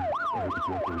 Sorry, Larry. I had to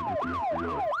cooperate with the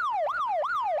FBI.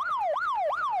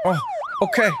 Oh,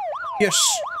 okay.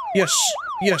 Yes, yes,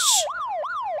 yes.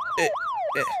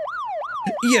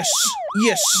 Yes,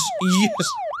 yes, yes. They knew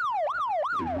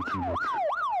too much.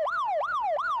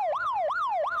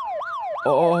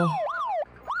 Oh,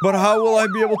 but how will I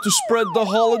be able to spread the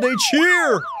holiday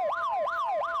cheer? And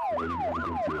I didn't want to go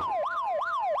to jail.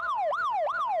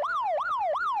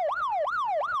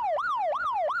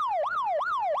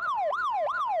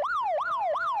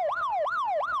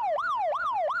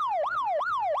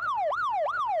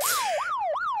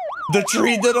 The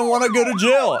tree didn't want to go to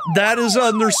jail. That is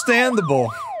understandable.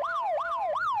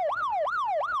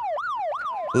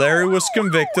 Larry was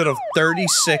convicted of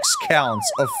 36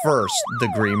 counts of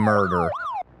first-degree murder.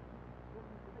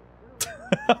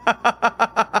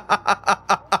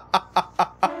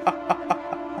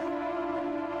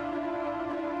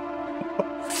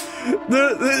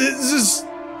 It's just...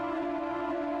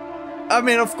 I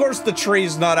mean, of course the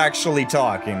tree's not actually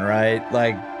talking, right?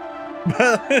 Like...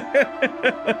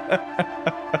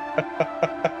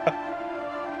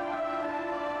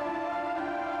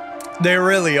 They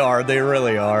really are. They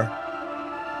really are.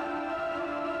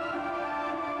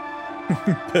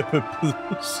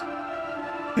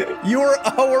 You're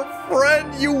our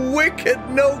friend, you wicked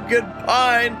no-good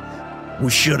pine.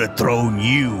 We should have thrown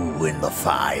you in the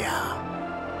fire.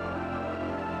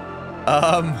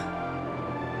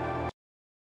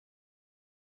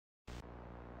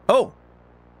 Oh.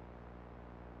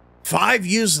 5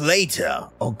 years later,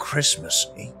 on Christmas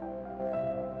Eve.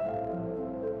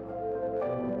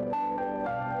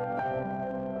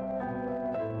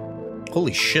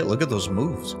 Holy shit, look at those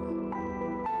moves.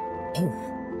 Oh,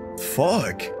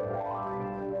 fuck.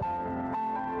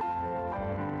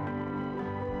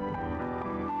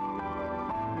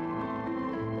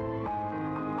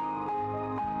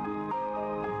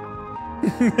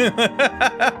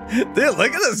 Dude,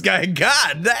 look at this guy.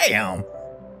 God damn.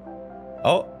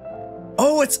 Oh.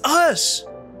 Oh, it's us!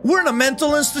 We're in a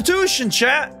mental institution,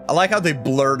 chat! I like how they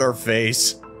blurred our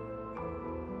face.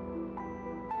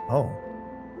 Oh.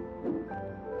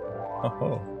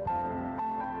 Oh.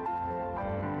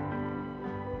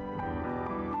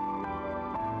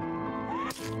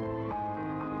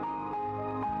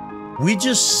 We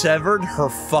just severed her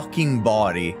fucking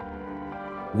body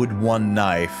with one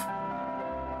knife.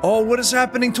 Oh, what is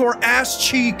happening to her ass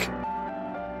cheek?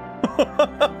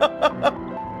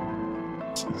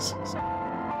 Jesus.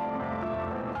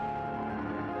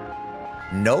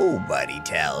 Nobody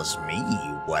tells me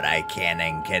what I can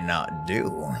and cannot do.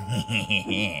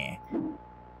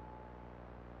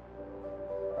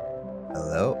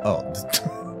 Hello? Oh.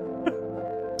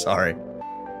 Sorry.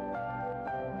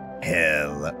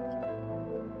 Hell.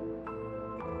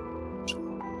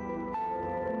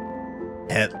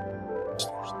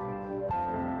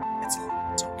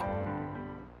 It's okay.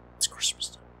 It's Christmas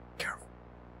time. Careful.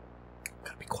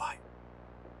 Gotta be quiet.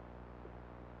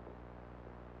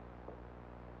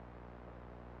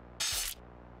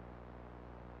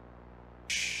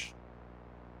 Shh.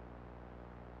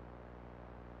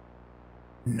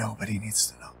 Nobody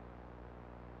needs to know.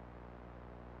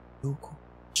 Google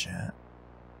chat.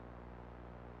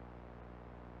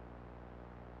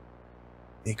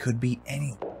 They could be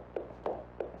anyone.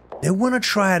 They want to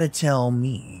try to tell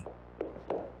me,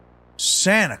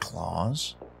 Santa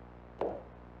Claus,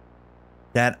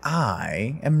 that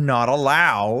I am not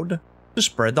allowed to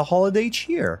spread the holiday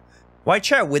cheer. Why,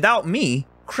 chat, without me,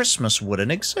 Christmas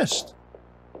wouldn't exist.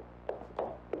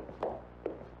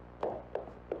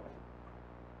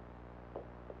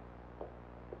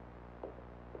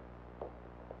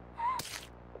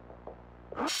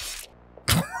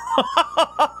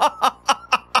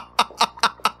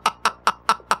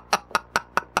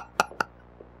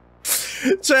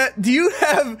 Chat, do you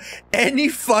have any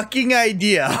fucking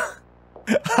idea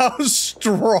how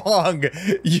strong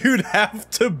you'd have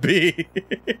to be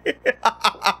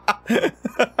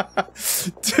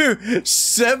to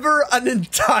sever an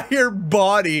entire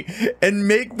body and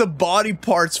make the body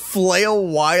parts flail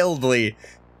wildly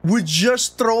with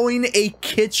just throwing a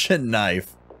kitchen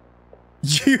knife.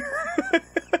 You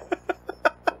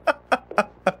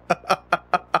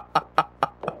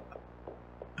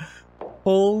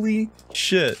holy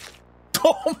shit.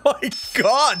 Oh my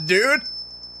god, dude.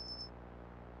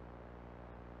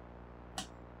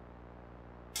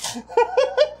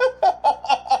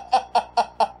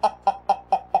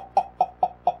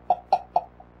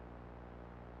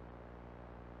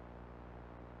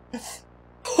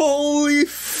 Holy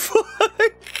fuck.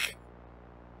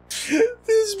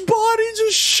 This body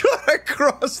just shot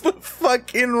across the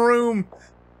fucking room.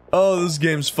 Oh, this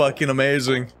game's fucking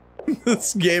amazing.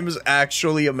 This game is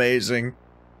actually amazing.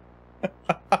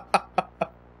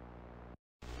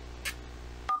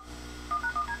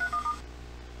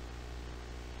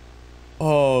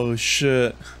 Oh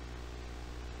shit.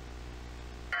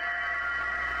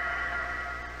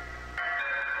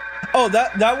 Oh,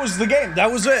 that was the game.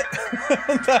 That was it.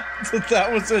 that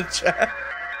was it, chat.